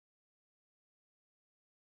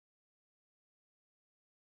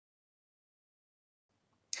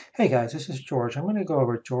Hey guys, this is George. I'm going to go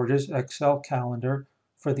over George's Excel calendar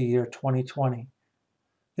for the year 2020.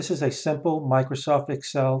 This is a simple Microsoft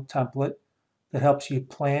Excel template that helps you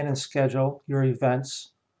plan and schedule your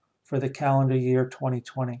events for the calendar year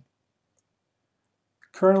 2020.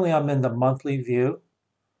 Currently, I'm in the monthly view,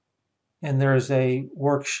 and there's a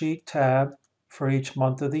worksheet tab for each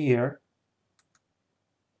month of the year,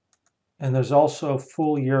 and there's also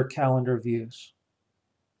full year calendar views.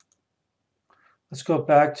 Let's go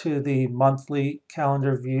back to the monthly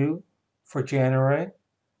calendar view for January.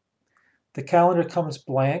 The calendar comes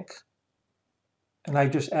blank, and I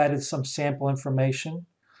just added some sample information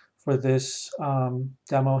for this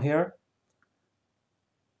demo here.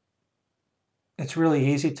 It's really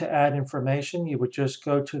easy to add information. You would just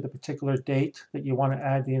go to the particular date that you want to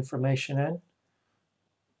add the information in,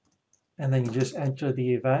 and then you just enter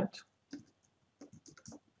the event.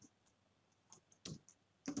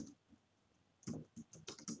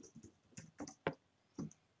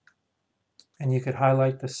 And you could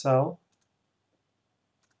highlight the cell.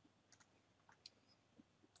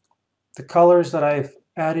 The colors that I've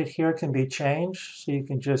added here can be changed, so you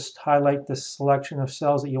can just highlight the selection of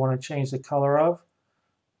cells that you want to change the color of,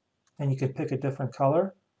 and you can pick a different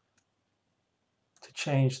color to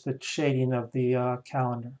change the shading of the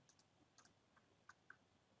calendar.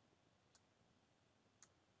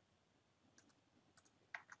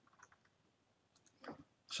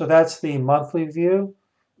 So that's the monthly view.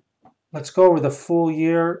 Let's go over the full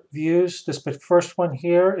year views. This first one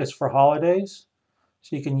here is for holidays.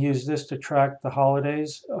 So you can use this to track the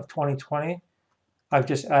holidays of 2020. I've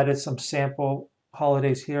just added some sample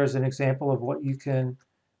holidays here as an example of what you can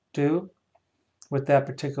do with that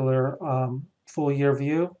particular full year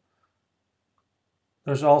view.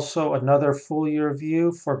 There's also another full year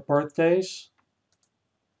view for birthdays.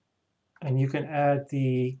 And you can add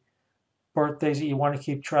the birthdays that you want to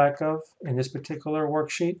keep track of in this particular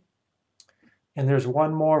worksheet. And there's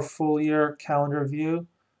one more full year calendar view,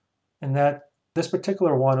 and this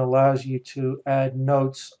particular one allows you to add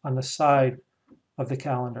notes on the side of the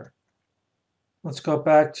calendar. Let's go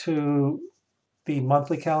back to the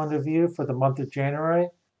monthly calendar view for the month of January.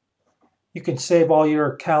 You can save all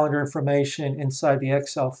your calendar information inside the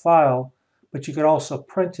Excel file, but you could also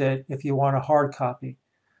print it if you want a hard copy.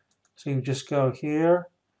 So you just go here,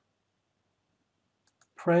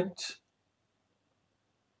 print,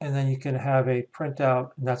 and then you can have a printout,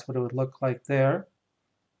 and that's what it would look like there.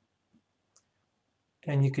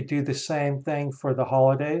 And you could do the same thing for the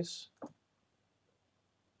holidays.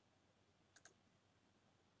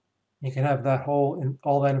 You can have that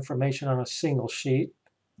all that information on a single sheet.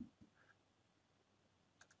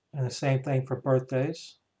 And the same thing for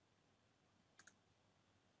birthdays.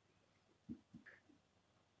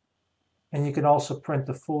 And you can also print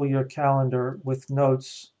the full year calendar with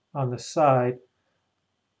notes on the side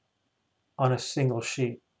on a single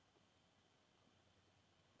sheet.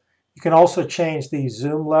 You can also change the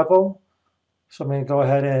zoom level. So I'm going to go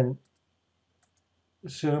ahead and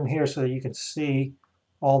zoom here so that you can see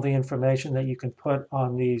all the information that you can put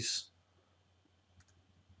on these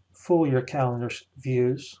full year calendar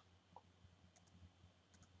views.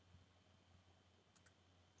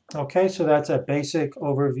 Okay, so that's a basic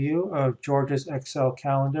overview of George's Excel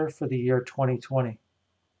calendar for the year 2020.